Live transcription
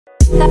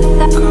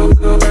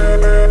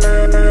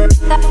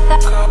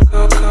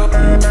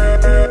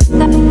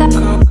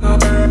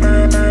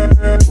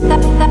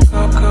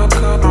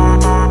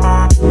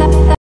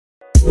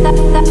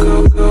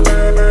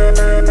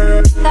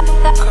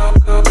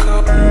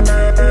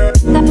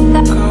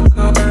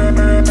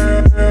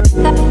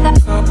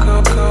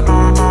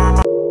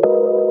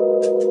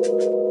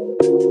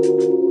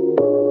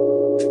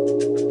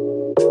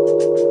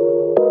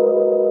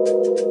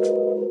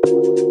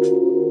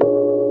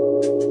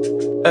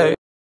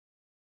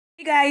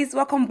Hey guys,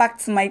 welcome back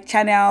to my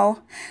channel.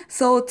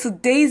 So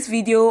today's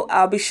video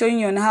I'll be showing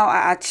you on how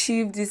I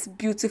achieved this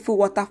beautiful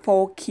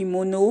waterfall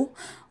kimono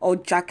or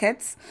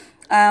jacket.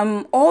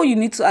 All you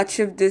need to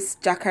achieve this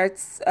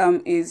jacket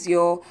is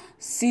your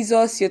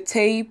scissors, your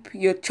tape,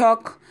 your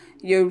chalk,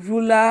 your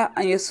ruler,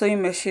 and your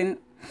sewing machine.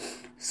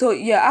 So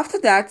yeah, after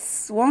that,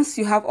 once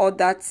you have all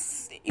that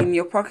in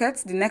your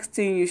pocket, the next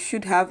thing you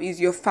should have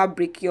is your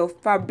fabric that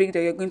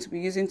you're going to be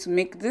using to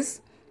make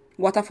this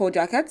waterfall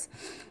jacket.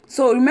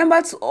 So remember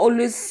to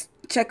always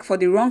check for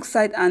the wrong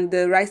side and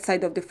the right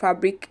side of the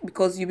fabric,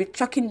 because you'll be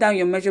chalking down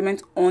your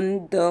measurement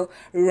on the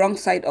wrong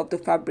side of the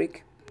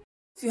fabric.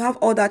 So you have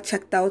all that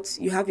checked out,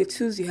 you have your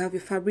tools, you have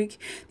your fabric.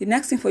 The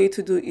next thing for you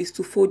to do is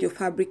to fold your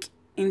fabric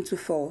into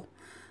 4.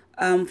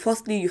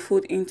 Firstly, you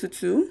fold into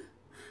 2,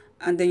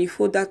 and then you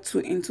fold that 2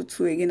 into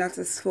 2 again, that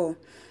is 4.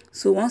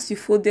 So once you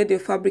folded your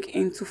fabric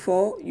into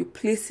 4, you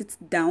place it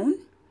down,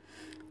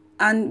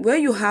 and where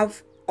you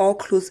have all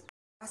closed,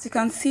 as you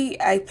can see,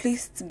 I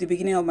placed the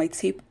beginning of my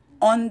tape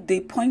on the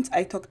point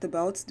I talked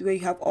about, where you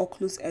have all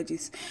closed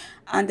edges,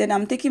 and then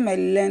I'm taking my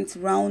length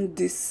round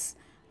this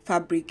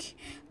fabric.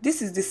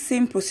 This is the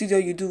same procedure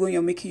you do when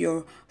you're making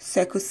your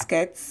circle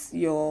skirts,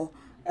 your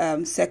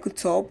circle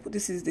top.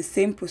 This is the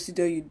same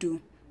procedure you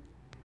do.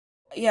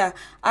 Yeah,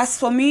 as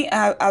for me,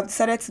 I've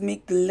decided to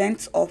make the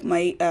length of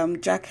my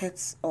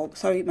jacket, or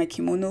sorry, my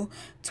kimono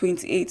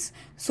 28.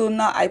 So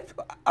now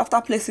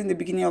after placing the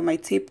beginning of my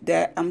tape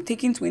there, I'm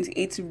taking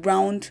 28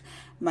 round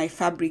my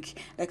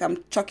fabric. Like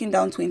I'm chalking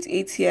down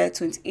 28 here,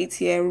 28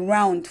 here,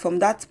 round. From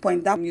that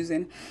point that I'm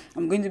using,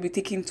 I'm going to be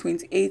taking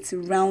 28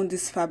 round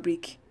this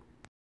fabric.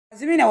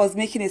 Assuming I was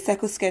making a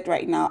circle skirt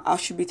right now, I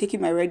should be taking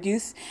my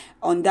radius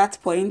on that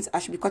point. I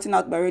should be cutting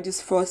out my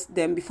radius first,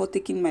 then before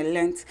taking my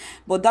length.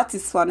 But that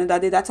is for another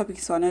day. That topic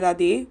is for another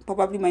day.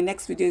 Probably my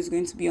next video is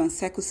going to be on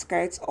circle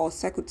skirts or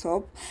circle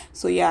top.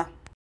 So yeah.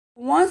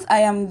 Once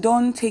I am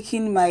done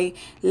taking my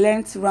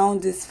length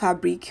around this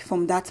fabric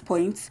from that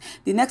point,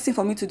 the next thing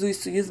for me to do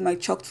is to use my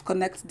chalk to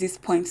connect these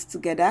points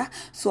together,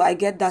 so I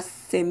get that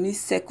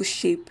semicircle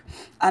shape,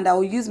 and I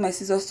will use my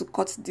scissors to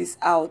cut this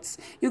out.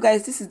 You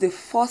guys, this is the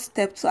first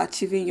step to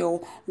achieving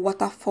your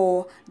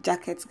waterfall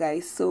jacket,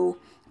 guys, so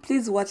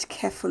please watch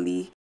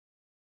carefully.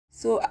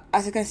 So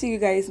as you can see, you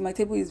guys, my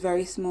table is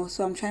very small,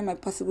 so I'm trying my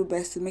possible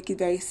best to make it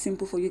very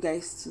simple for you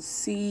guys to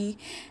see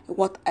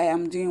what I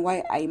am doing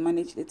while I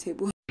manage the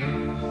table.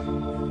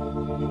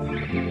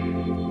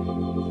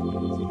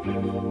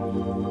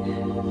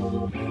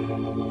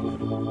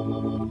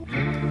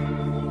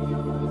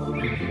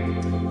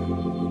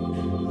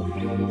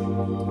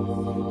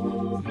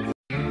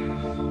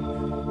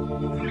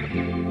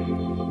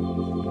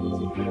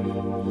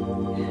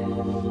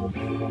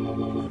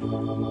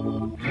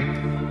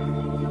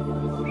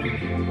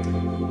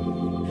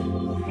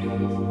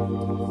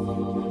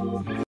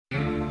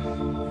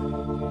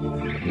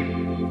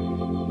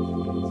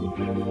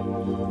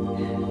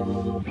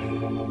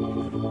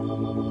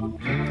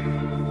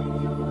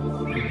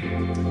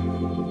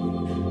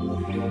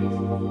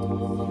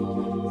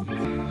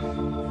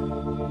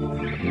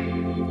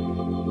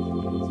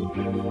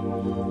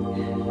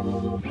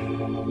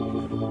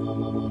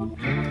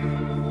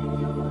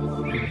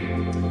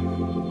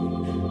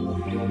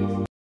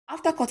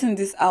 After cutting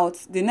this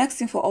out, the next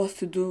thing for us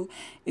to do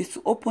is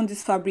to open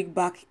this fabric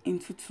back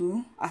into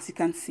 2. As you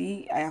can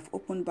see, I have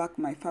opened back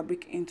my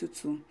fabric into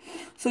 2.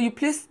 So you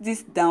place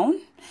this down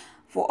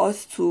for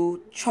us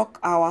to chalk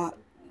our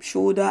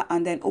shoulder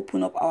and then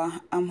open up our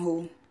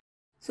armhole.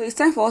 So it's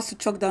time for us to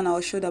chalk down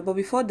our shoulder, but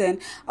before then,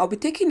 I'll be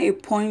taking a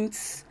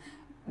point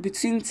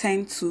between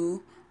 10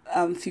 to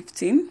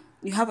 15.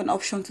 You have an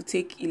option to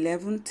take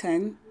 11,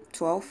 10,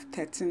 12,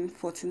 13,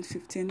 14,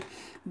 15,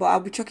 but I'll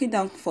be chalking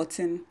down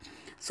 14.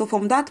 So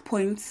from that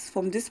point,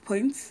 from this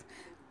point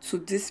to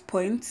this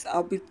point,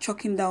 I'll be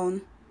chalking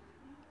down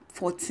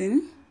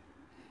 14.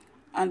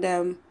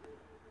 And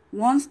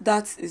once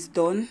that is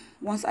done,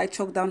 once I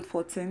chalk down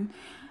 14,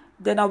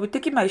 then I'll be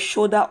taking my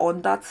shoulder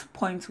on that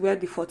point where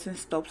the 14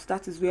 stops.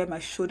 That is where my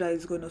shoulder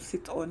is going to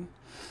sit on.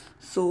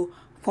 So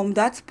from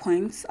that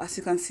point, as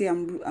you can see,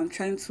 I'm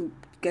trying to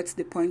get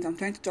the point. I'm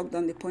trying to chalk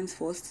down the points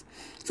first.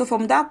 So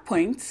from that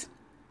point,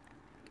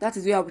 that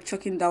is where I'll be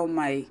chalking down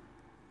my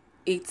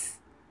 8,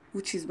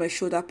 which is my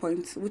shoulder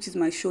point, which is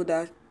my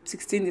shoulder.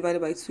 16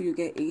 divided by 2, you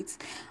get 8.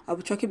 I'll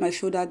be chalking my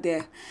shoulder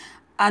there.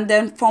 And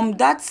then from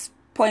that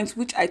point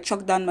which I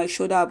chalk down my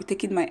shoulder, I'll be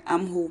taking my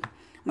armhole.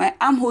 My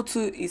armhole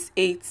too is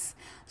 8.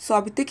 So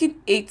I'll be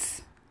taking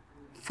 8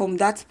 from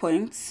that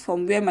point,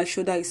 from where my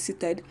shoulder is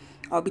seated.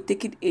 I'll be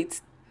taking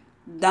it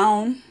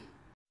down.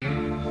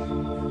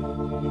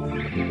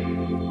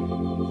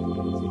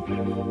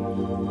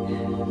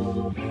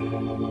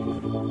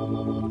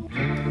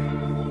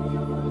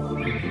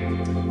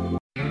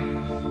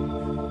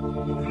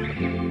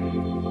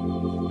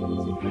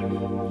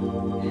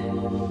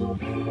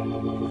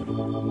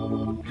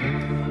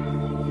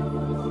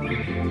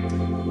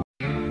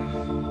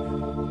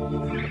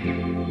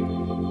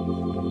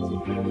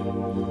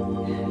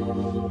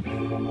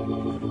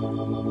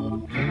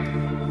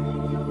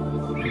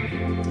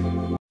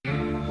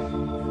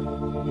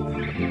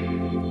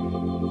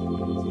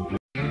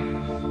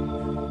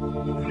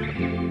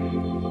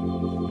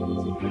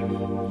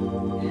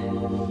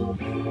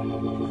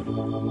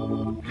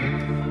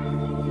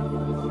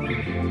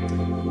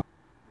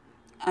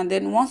 And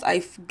then once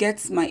I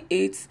get my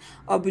 8,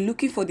 I'll be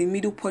looking for the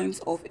middle point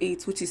of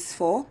 8, which is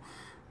 4,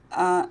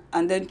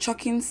 and then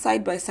chalking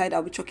side by side.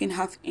 I'll be chalking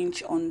 1/2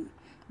 inch on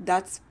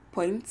that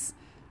point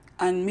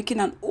and making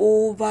an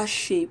oval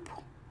shape.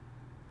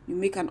 You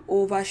make an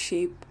oval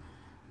shape,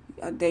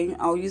 and then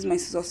I'll use my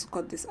scissors to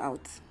cut this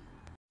out.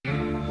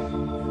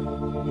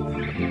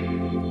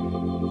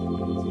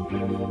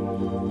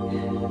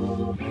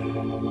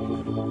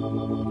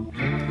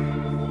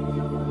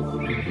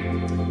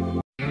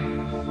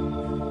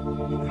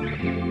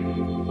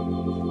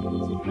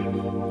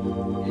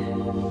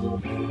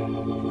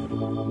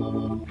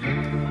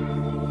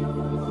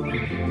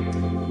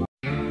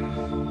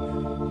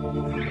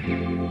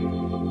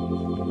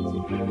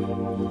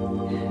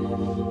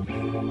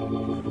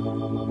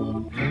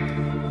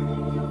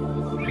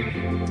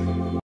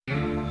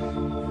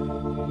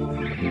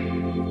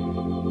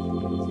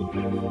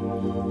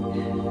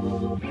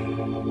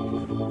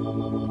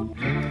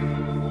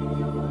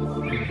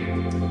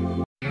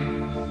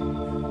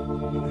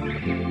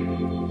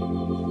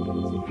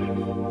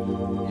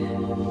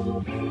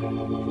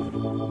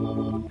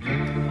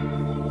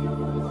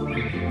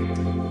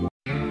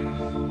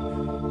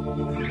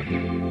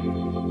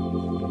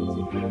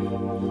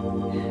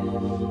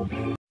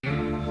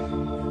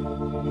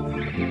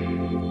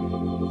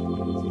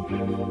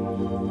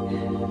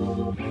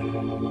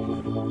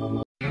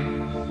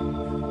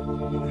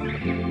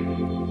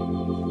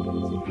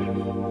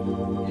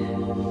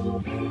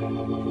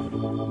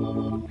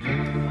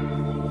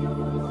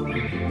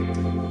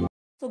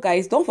 So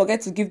guys, don't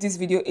forget to give this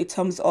video a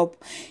thumbs up.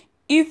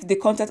 If the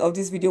content of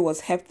this video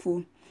was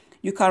helpful,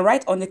 you can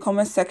write on the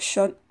comment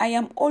section. I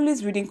am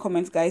always reading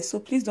comments, guys, so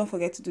please don't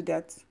forget to do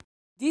that.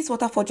 This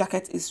waterfall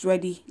jacket is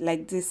ready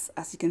like this,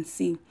 as you can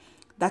see.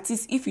 That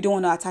is, if you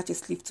don't want to attach a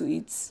sleeve to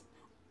it,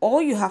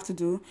 all you have to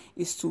do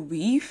is to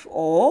weave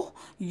or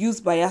use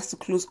bias to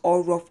close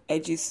all rough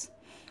edges.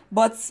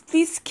 But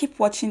please keep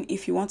watching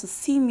if you want to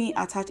see me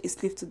attach a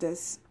sleeve to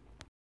this.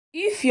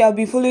 If you have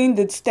been following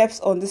the steps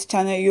on this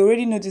channel, you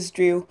already know this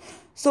drill.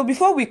 So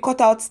before we cut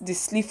out the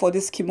sleeve for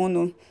this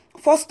kimono,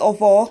 first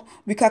of all,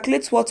 we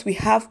calculate what we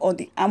have on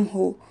the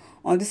armhole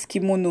on this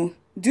kimono.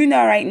 Doing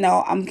that right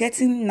now, I'm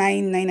getting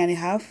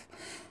 9.5.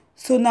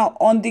 So now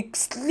on the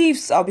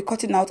sleeves I'll be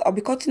cutting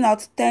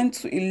out 10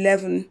 to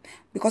 11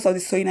 because of the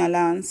sewing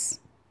allowance.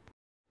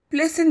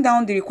 Placing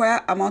down the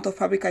required amount of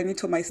fabric I need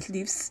for my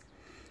sleeves.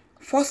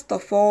 First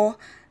of all,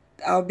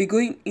 I'll be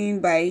going in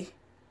by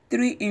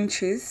 3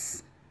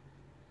 inches.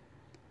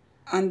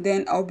 And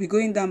then I'll be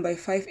going down by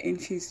 5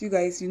 inches. You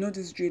guys, you know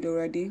this drill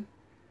already.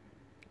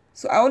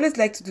 So I always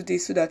like to do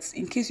this so that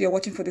in case you're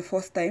watching for the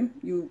first time,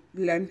 you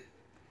learn.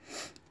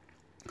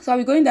 So I'll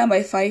be going down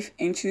by 5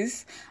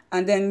 inches.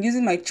 And then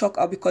using my chalk,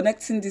 I'll be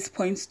connecting these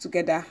points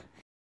together.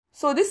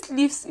 So this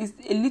sleeves is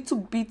a little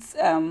bit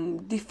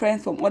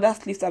different from other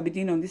sleeves I'll be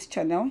doing on this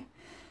channel.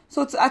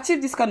 So to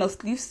achieve this kind of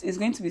sleeves, it's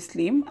going to be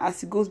slim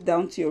as it goes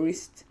down to your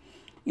wrist.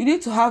 You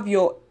need to have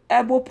your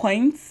elbow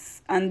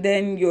points and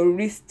then your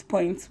wrist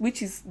point,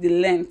 which is the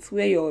length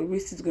where your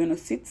wrist is going to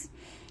sit.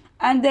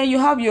 And then you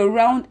have your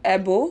round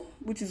elbow,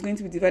 which is going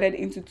to be divided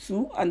into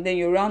 2, and then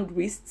your round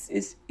wrist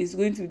is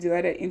going to be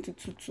divided into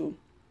 2.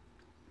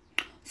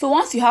 So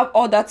once you have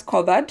all that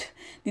covered,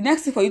 the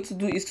next thing for you to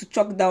do is to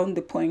chalk down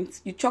the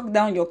points. You chalk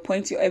down your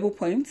points, your elbow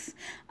points,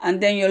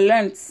 and then your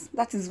length,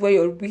 that is where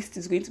your wrist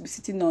is going to be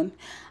sitting on.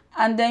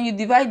 And then you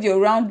divide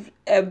your round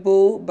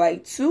elbow by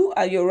 2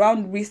 and your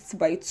round wrist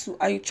by 2,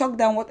 and you chalk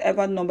down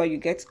whatever number you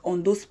get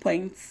on those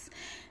points.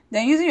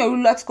 Then using your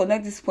ruler to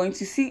connect these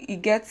points, you see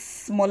it gets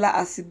smaller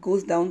as it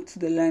goes down to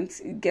the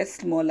length. It gets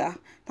smaller.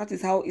 That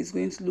is how it's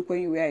going to look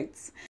when you wear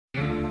it.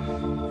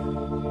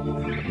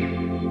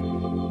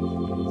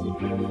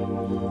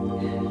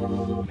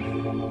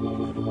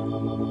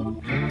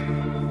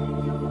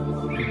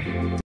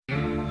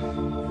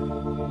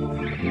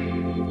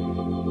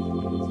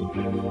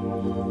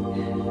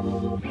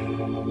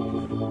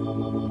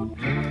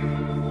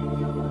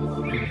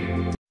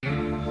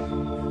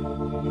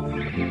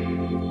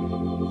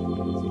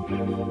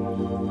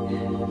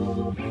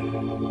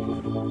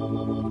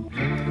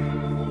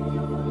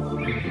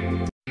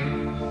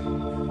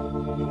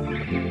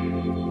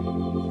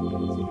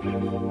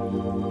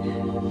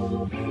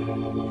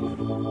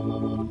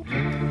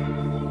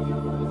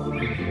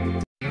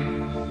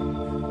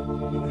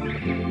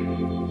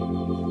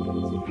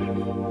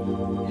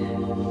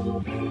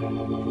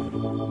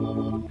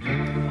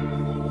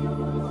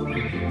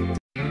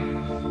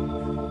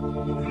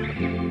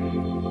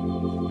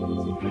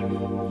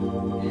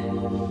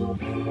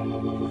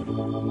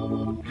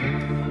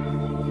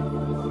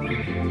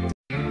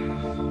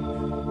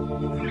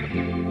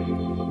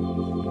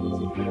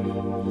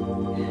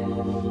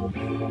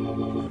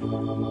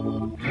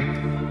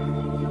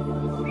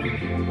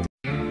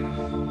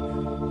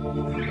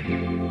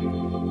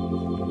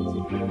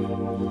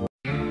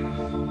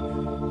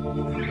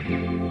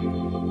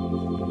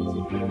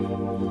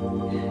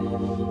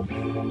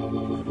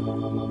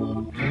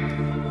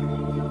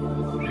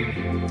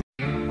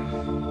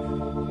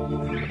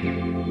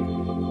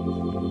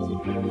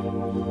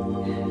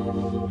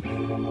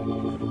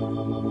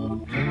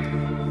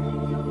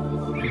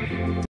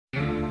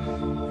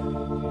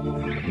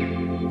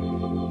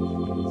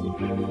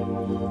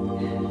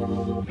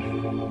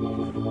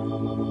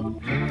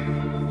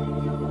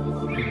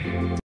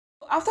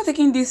 after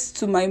taking this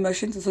to my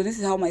machine, so this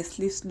is how my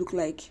sleeves look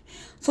like.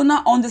 So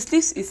now on the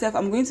sleeves itself,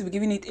 I'm going to be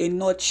giving it a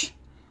notch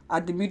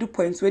at the middle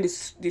point where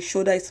the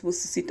shoulder is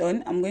supposed to sit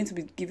on. I'm going to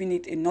be giving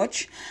it a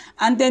notch.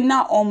 And then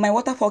now on my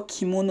waterfall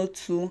kimono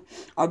too,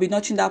 I'll be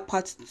notching that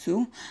part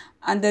too.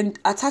 And then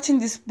attaching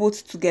this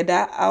both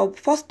together, I'll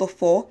first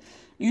of all,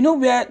 you know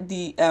where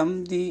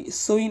the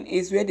sewing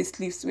is, where the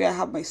sleeves, where I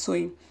have my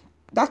sewing,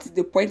 that is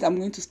the point I'm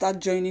going to start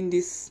joining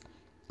this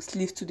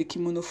sleeve to the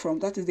kimono from.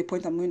 That is the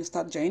point I'm going to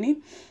start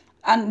joining.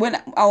 And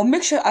when I'll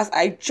make sure as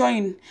I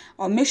join,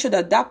 I'll make sure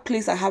that that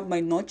place I have my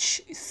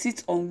notch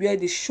sits on where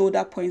the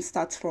shoulder point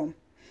starts from.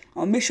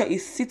 I'll make sure it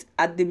sits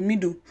at the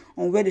middle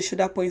on where the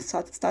shoulder point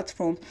starts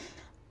from.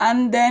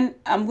 And then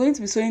I'm going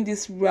to be sewing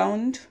this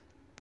round.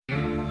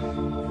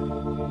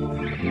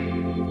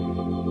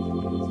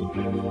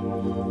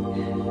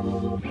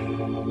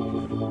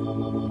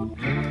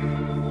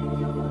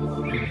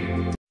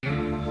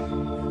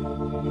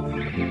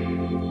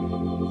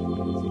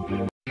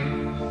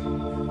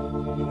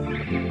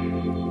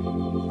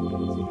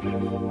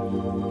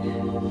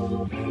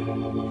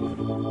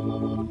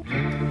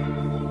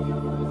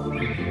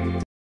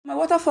 My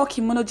waterfall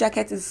kimono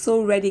jacket is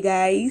so ready,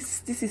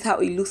 guys. This is how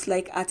it looks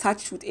like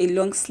attached with a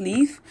long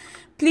sleeve.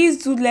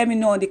 Please do let me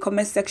know in the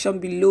comment section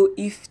below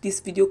if this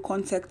video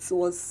content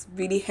was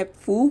really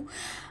helpful.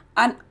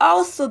 And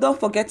also don't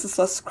forget to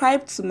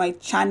subscribe to my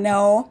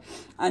channel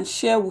and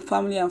share with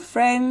family and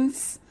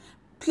friends.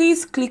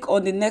 Please click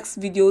on the next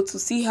video to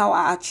see how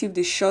I achieved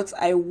the shot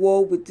I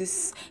wore with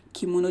this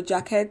kimono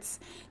jacket.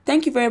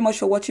 Thank you very much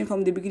for watching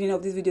from the beginning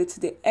of this video to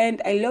the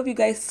end. I love you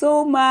guys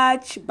so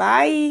much.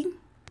 Bye.